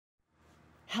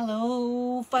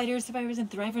Hello, fighters, survivors, and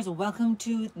thrivers. Welcome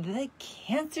to the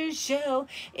Cancer Show.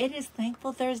 It is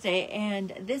Thankful Thursday,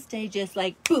 and this day just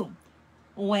like, boom,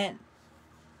 went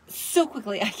so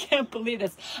quickly. I can't believe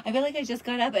this. I feel like I just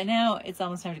got up, and now it's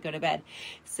almost time to go to bed.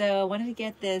 So I wanted to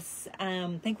get this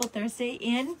Thankful Thursday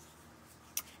in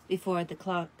before the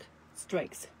clock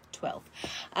strikes 12.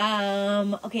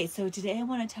 Okay, so today I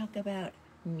want to talk about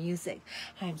music.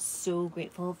 I'm so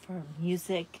grateful for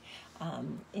music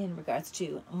in regards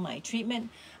to my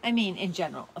treatment. I mean, in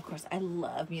general, of course, I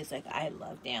love music. I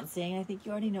love dancing. I think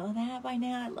you already know that by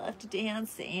now. I love to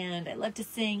dance and I love to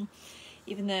sing,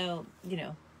 even though,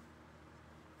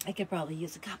 I could probably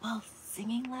use a couple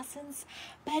singing lessons,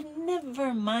 but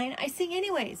never mind. I sing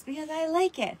anyways because I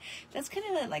like it. That's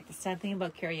kind of like the sad thing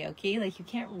about karaoke. Like, you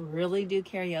can't really do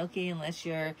karaoke unless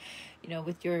you're,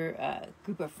 with your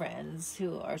group of friends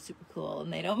who are super cool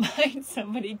and they don't mind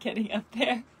somebody getting up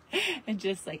there and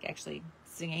just like actually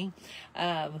singing,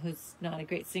 who's not a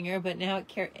great singer. But now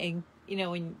I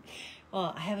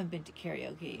haven't been to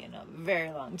karaoke in a very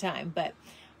long time, but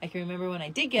I can remember when I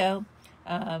did go,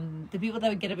 the people that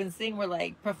would get up and sing were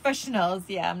like professionals.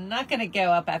 Yeah, I'm not going to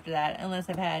go up after that unless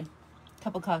I've had a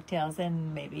couple cocktails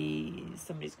and maybe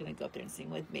somebody's going to go up there and sing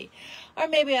with me. Or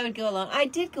maybe I would go alone. I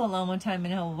did go alone one time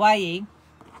in Hawaii.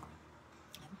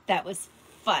 That was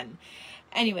fun.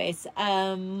 Anyways,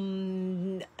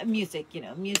 music,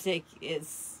 music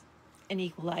is an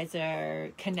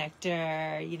equalizer,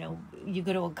 connector. You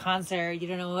go to a concert, you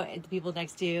don't know the people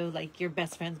next to you, like, you're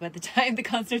best friends by the time the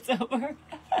concert's over.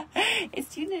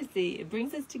 It's unity. It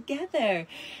brings us together.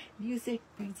 Music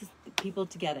brings us people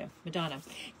together. Madonna.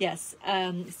 Yes.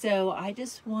 So I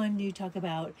just want to talk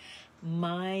about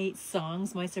my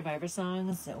songs, my survivor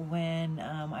songs, when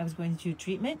I was going through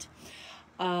treatment.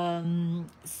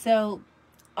 So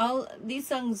all these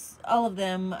songs, all of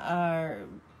them are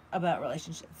about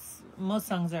relationships. Most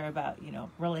songs are about,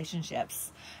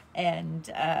 relationships and,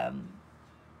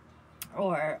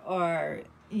 or,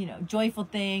 joyful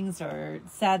things or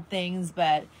sad things,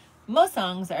 but most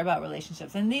songs are about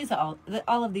relationships. And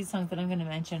all of these songs that I'm going to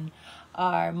mention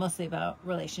are mostly about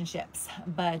relationships,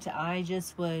 but I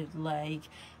just would like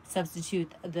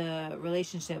substitute the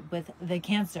relationship with the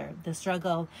cancer, the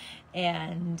struggle,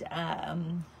 and,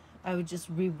 I would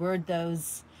just reword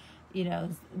those,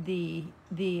 the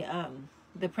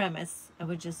premise. I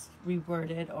would just reword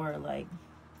it or like,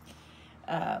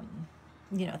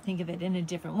 think of it in a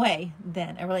different way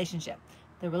than a relationship.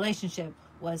 The relationship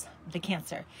was the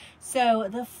cancer. So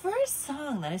the first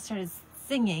song that I started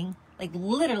singing, like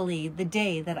literally the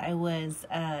day that I was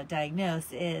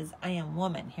diagnosed, is I Am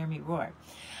Woman, Hear Me Roar.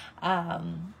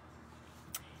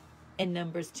 And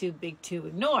numbers too big to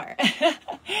ignore.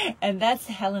 And that's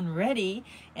Helen Reddy.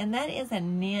 And that is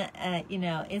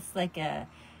it's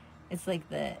like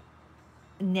the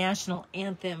national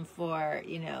anthem for,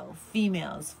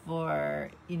 females, for,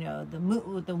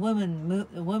 the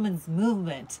women's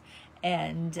movement,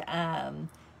 and,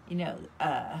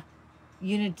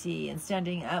 unity and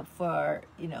standing up for,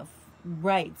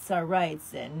 our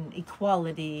rights and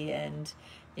equality. And,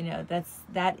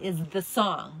 that is the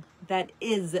song. That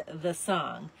is the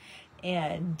song.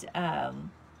 And,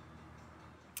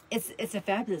 it's a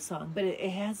fabulous song, but it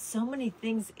has so many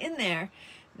things in there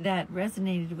that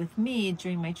resonated with me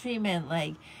during my treatment.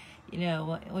 Like,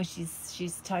 when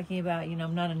she's talking about,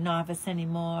 I'm not a novice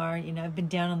anymore. I've been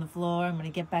down on the floor. I'm going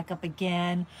to get back up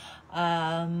again.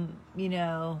 It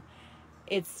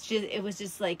was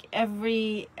just like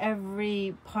every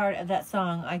part of that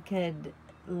song I could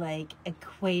like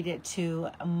equate it to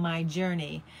my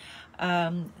journey.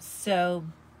 So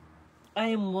I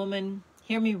Am Woman,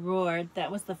 Hear Me Roar,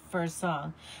 that was the first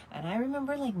song. And I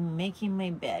remember like making my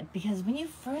bed, because when you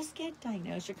first get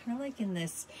diagnosed, you're kind of like in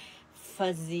this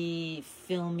fuzzy,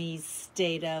 filmy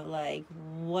state of like,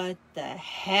 what the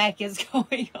heck is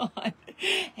going on?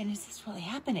 And is this really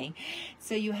happening?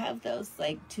 So you have those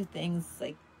like two things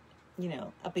like,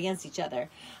 up against each other.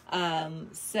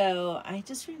 So I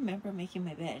just remember making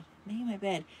my bed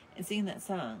and singing that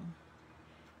song.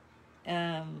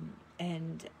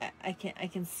 And I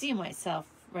can see myself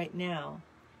right now,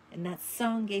 and that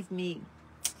song gave me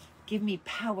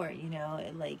power.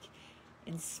 It like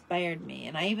inspired me,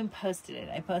 and I even posted it.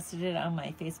 I posted it on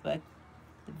my Facebook at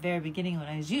the very beginning when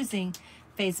I was using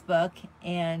Facebook,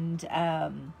 and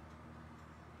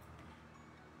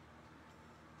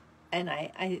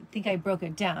I think I broke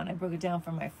it down. I broke it down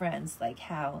for my friends, like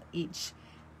how each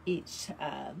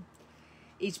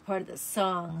part of the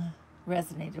song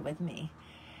resonated with me.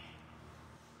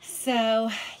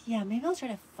 So, yeah, maybe I'll try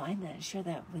to find that and share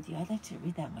that with you. I'd like to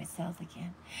read that myself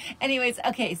again. Anyways,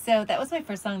 okay, so that was my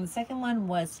first song. The second one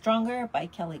was Stronger by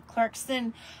Kelly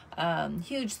Clarkson.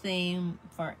 Huge theme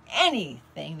for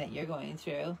anything that you're going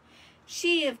through.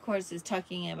 She, of course, is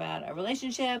talking about a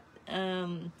relationship.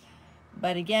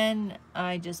 But again,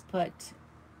 I just put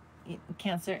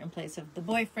Cancer in place of the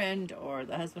boyfriend or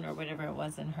the husband or whatever it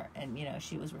was in her, and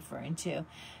she was referring to.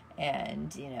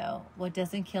 And what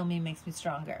doesn't kill me makes me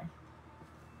stronger.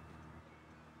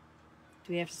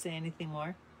 Do we have to say anything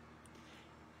more?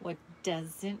 What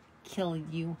doesn't kill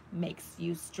you makes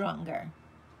you stronger.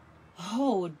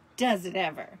 Oh, does it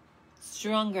ever?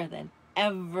 Stronger than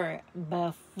ever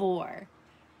before.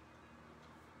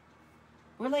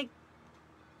 We're like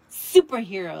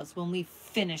superheroes when we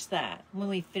finish that, when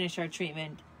we finish our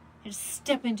treatment. Just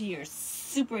step into your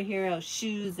superhero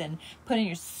shoes and put in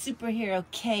your superhero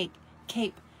cape,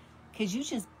 because you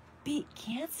just beat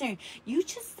cancer. You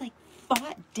just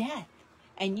fought death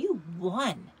and you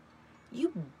won.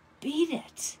 You beat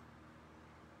it.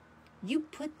 You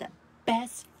put the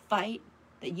best fight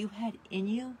that you had in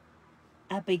you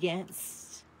up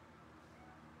against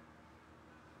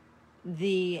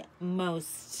the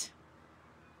most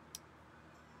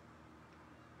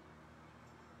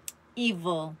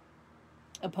evil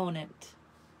opponent.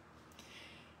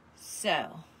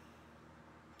 So,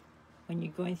 when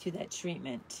you're going through that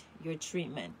treatment, your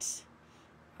treatment,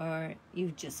 or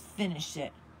you just finished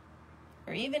it,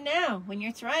 or even now when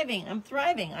you're thriving, I'm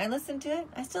thriving. I listen to it.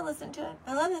 I still listen to it.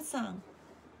 I love that song.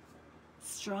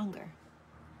 Stronger.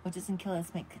 What doesn't kill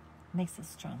us makes us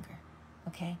stronger.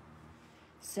 Okay?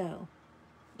 So,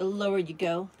 the lower you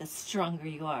go, the stronger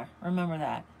you are. Remember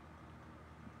that.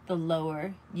 The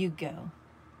lower you go,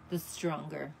 the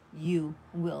stronger you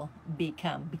will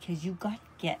become, because you got to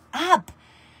get up.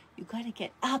 You got to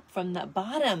get up from the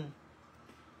bottom.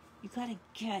 You got to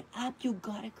get up. You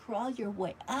got to crawl your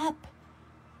way up.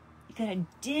 You got to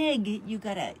dig. You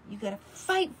got to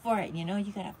fight for it, You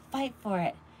got to fight for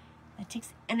it. It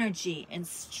takes energy and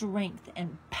strength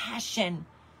and passion,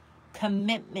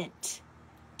 commitment,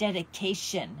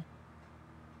 dedication.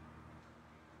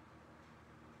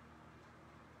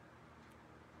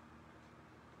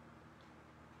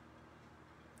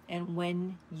 And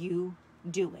when you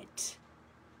do it,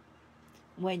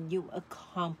 when you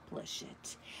accomplish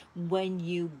it, when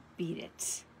you beat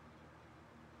it,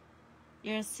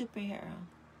 you're a superhero.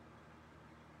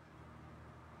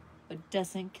 What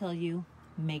doesn't kill you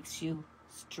makes you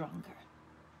stronger.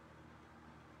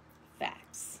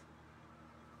 Facts.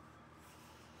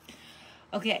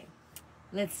 Okay,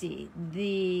 let's see.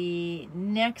 The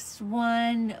next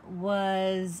one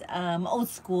was old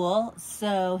school.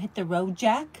 So Hit the Road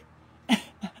Jack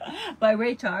by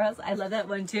Ray Charles. I love that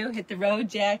one too. Hit the road,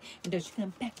 Jack. And don't you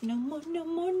come back no more, no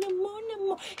more, no more, no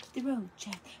more. Hit the road,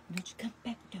 Jack. And don't you come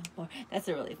back no more. That's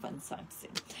a really fun song to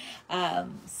sing.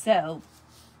 So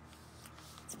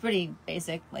it's pretty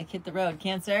basic. Hit the road,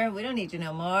 Cancer. We don't need you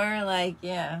no more.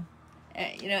 Yeah.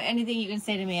 Anything you can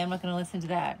say to me, I'm not going to listen to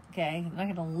that, okay? I'm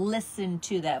not going to listen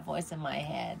to that voice in my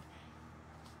head.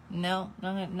 No,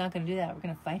 I'm not going to do that. We're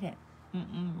going to fight it.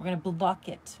 We're going to block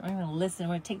it. We're going to listen.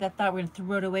 We're going to take that thought. We're going to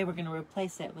throw it away. We're going to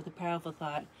replace it with a powerful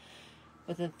thought,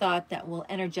 with a thought that will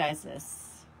energize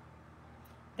us,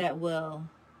 that will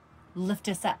lift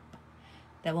us up,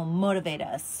 that will motivate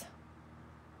us.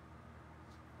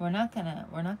 We're not gonna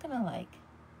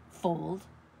fold.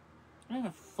 We're not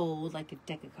gonna fold like a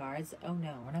deck of cards. Oh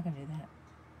no, we're not gonna do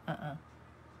that.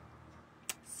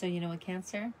 So you know what,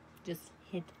 Cancer? Just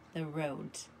hit the road.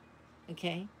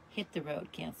 Okay? Hit the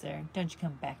road, Cancer. Don't you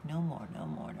come back no more, no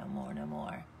more, no more, no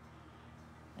more.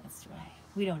 That's right.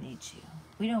 We don't need you.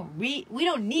 We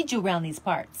don't need you around these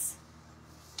parts.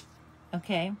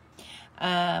 Okay?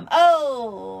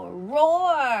 Roar.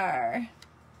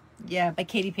 Yeah, by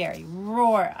Katy Perry.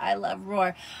 Roar. I love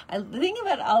Roar. I think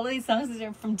about all of these songs that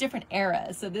are from different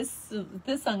eras. So this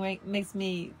song makes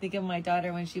me think of my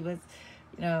daughter when she was,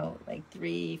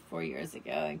 3-4 years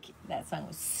ago. And that song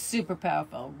was super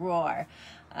powerful. Roar.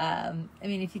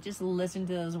 If you just listen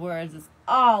to those words, it's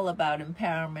all about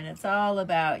empowerment. It's all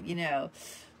about,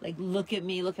 look at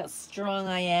me, look how strong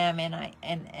I am.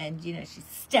 And she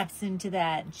steps into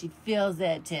that and she feels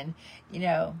it. And,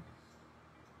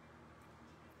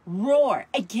 roar.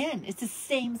 Again, it's the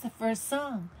same as the first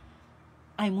song.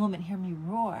 I'm woman, hear me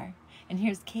roar. And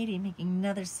here's Katy making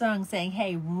another song saying,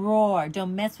 hey, roar.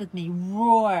 Don't mess with me.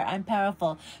 Roar. I'm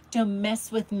powerful. Don't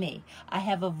mess with me. I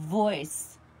have a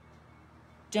voice.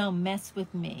 Don't mess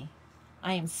with me.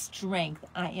 I am strength.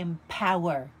 I am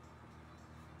power.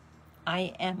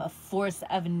 I am a force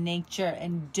of nature,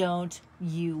 and don't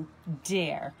you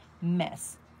dare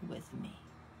mess with me.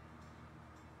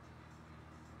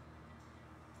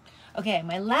 Okay,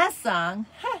 my last song,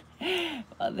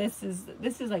 well, this is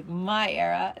like my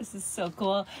era. This is so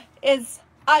cool. Is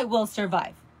I Will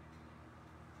Survive.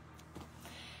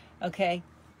 Okay,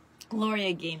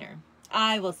 Gloria Gaynor.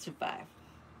 I will survive.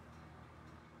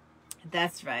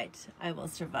 That's right. I will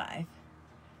survive.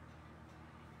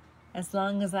 Wait,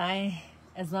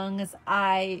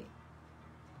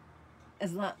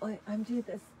 I'm doing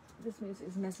this. This music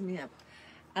is messing me up.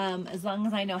 As long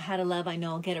as I know how to love, I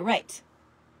know I'll get it right.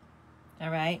 All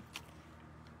right.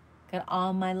 Got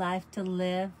all my life to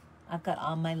live. I've got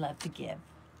all my love to give.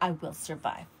 I will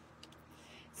survive.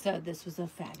 So this was a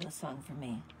fabulous song for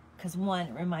me. Because one,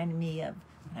 it reminded me of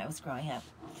when I was growing up.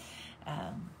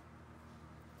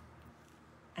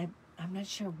 I'm not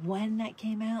sure when that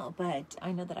came out, but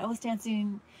I know that I was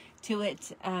dancing to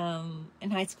it in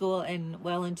high school and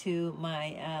well into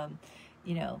my,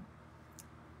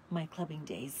 my clubbing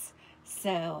days.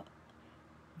 So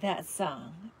that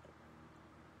song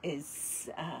is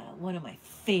one of my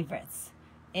favorites.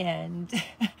 And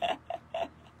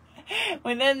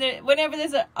whenever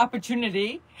there's an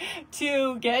opportunity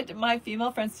to get my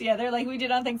female friends together, like we did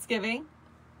on Thanksgiving,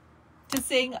 to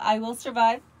sing I Will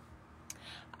Survive,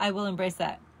 I will embrace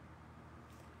that.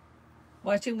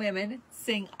 Watching women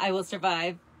sing I Will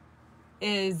Survive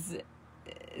is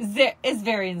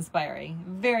very inspiring.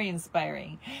 Very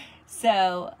inspiring.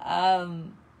 So,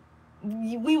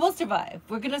 we will survive.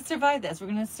 We're going to survive this. We're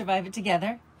going to survive it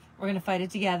together. We're going to fight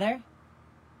it together.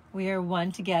 We are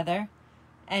one together,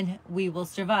 and we will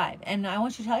survive. And I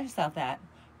want you to tell yourself that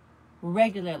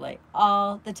regularly,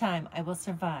 all the time. I will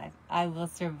survive. I will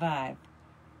survive.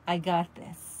 I got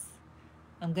this.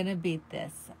 I'm going to beat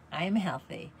this. I am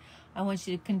healthy. I want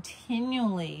you to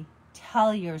continually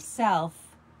tell yourself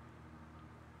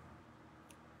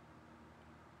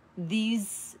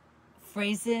these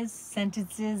phrases,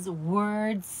 sentences,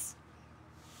 words.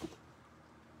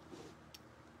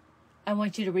 I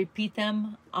want you to repeat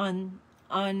them on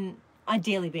a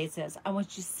daily basis. I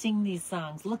want you to sing these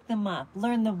songs, look them up,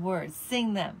 learn the words,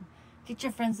 sing them. Get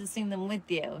your friends to sing them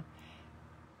with you.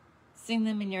 Sing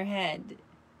them in your head.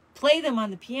 Play them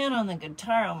on the piano, on the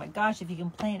guitar. Oh my gosh, if you can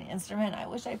play an instrument. I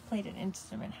wish I played an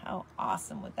instrument. How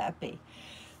awesome would that be?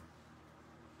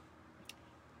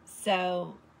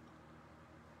 So,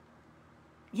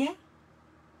 yeah,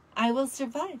 I will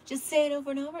survive. Just say it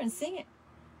over and over and sing it.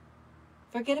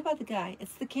 Forget about the guy.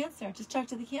 It's the Cancer. Just talk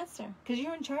to the Cancer. Because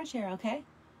you're in charge here, okay?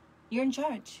 You're in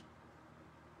charge.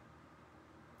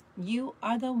 You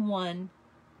are the one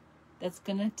that's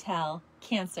going to tell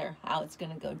Cancer how it's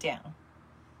going to go down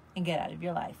and get out of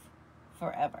your life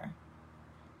forever.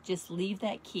 Just leave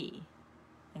that key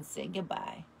and say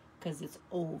goodbye, because it's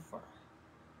over.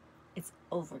 It's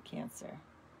over, Cancer.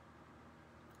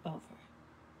 Over.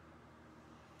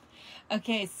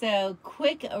 Okay, so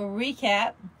quick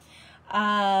recap.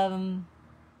 Helen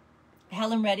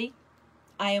Reddy,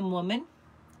 I Am Woman,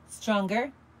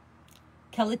 Stronger,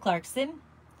 Kelly Clarkson,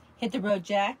 Hit the Road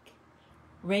Jack,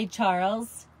 Ray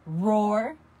Charles,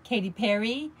 Roar, Katy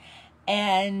Perry,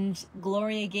 and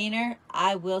Gloria Gaynor,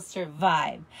 I Will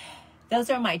Survive.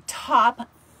 Those are my top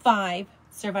 5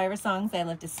 Survivor songs I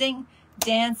love to sing,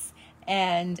 dance,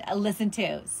 and listen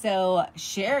to. So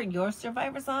share your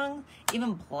Survivor song,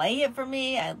 even play it for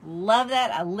me. I love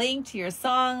that. A link to your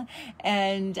song,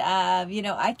 and I'll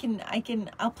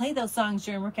play those songs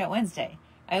during Workout Wednesday.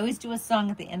 I always do a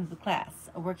song at the end of the class,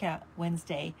 a Workout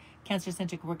Wednesday,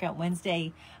 Cancer-centric Workout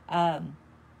Wednesday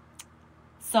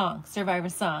song, Survivor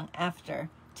song after,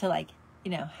 to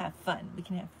have fun. We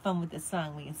can have fun with this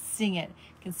song. We can sing it.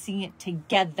 We can sing it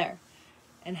together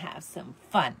and have some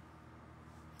fun.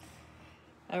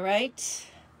 All right,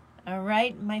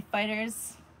 my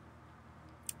fighters,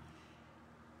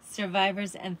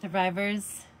 survivors and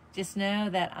thrivers, just know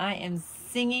that I am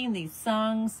singing these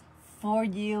songs for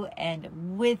you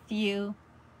and with you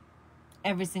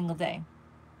every single day.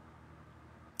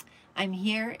 I'm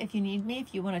here if you need me,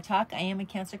 if you want to talk. I am a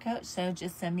Cancer coach, so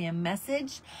just send me a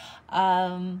message.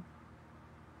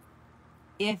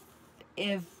 If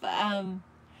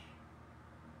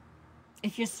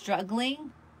you're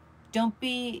struggling, don't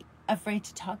be afraid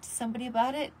to talk to somebody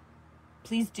about it.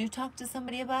 Please do talk to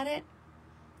somebody about it.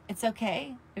 It's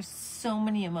okay. There's so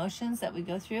many emotions that we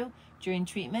go through during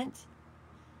treatment.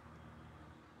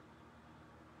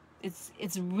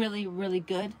 It's really, really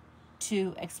good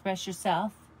to express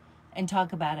yourself and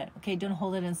talk about it. Okay, don't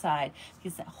hold it inside,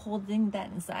 because holding that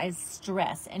inside is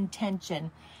stress and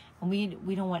tension, and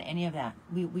we don't want any of that.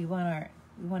 We want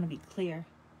to be clear.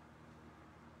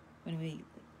 We want to be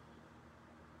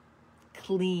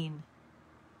clean,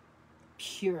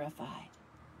 purified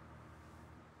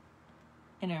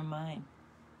in our mind,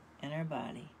 and our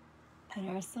body, and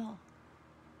our soul.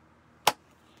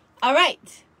 All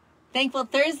right. Thankful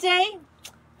Thursday.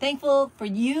 Thankful for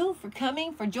you, for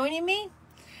coming, for joining me.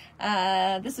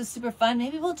 This was super fun.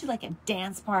 Maybe we'll do like a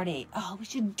dance party. Oh, we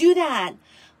should do that.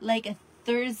 Like a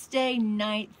Thursday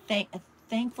night, a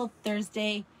Thankful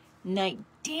Thursday night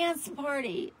dance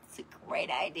party. It's a great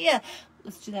idea.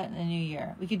 Let's do that in the new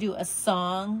year. We could do a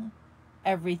song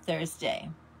every Thursday.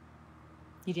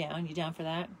 You down? You down for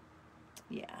that?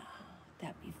 Yeah,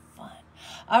 that'd be fun.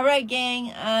 All right,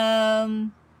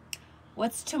 gang.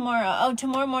 What's tomorrow? Oh,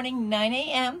 tomorrow morning, 9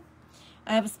 a.m.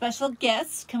 I have a special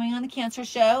guest coming on the Cancer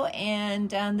Show, and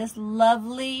this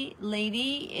lovely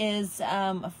lady is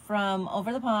from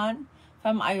over the pond,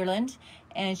 from Ireland,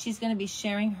 and she's going to be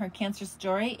sharing her cancer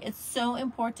story. It's so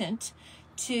important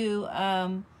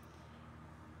to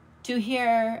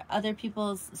hear other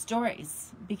people's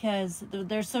stories because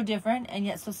they're so different and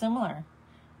yet so similar.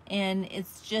 And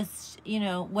it's just, you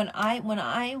know, when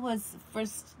I was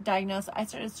first diagnosed, I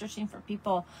started searching for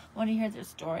people. I want to hear their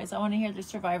stories. I want to hear their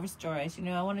survivor stories. You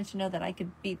know, I wanted to know that I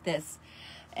could beat this.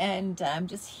 And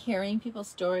just hearing people's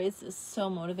stories is so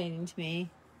motivating to me.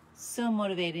 So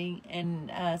motivating and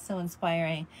so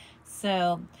inspiring.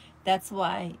 So that's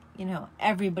why, you know,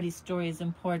 everybody's story is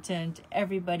important.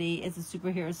 Everybody is a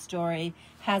superhero story,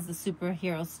 has a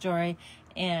superhero story.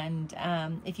 And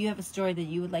if you have a story that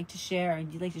you would like to share,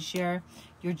 and you'd like to share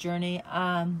your journey,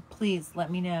 please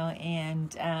let me know,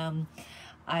 and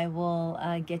I will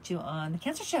get you on the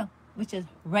Cancer Show, which is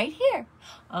right here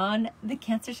on the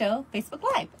Cancer Show Facebook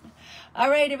Live. All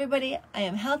right, everybody, I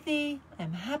am healthy, I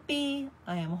am happy,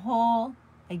 I am whole.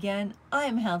 Again, I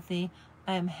am healthy,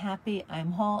 I am happy, I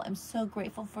am whole. I'm so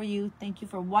grateful for you. Thank you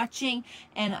for watching,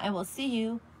 and I will see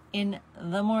you in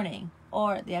the morning,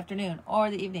 or the afternoon, or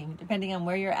the evening, depending on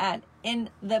where you're at in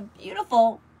the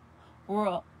beautiful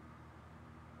world,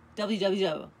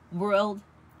 World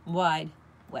Wide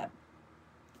Web.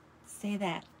 Say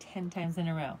that 10 times in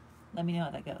a row. Let me know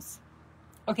how that goes.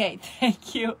 Okay,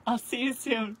 thank you. I'll see you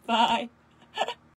soon. Bye.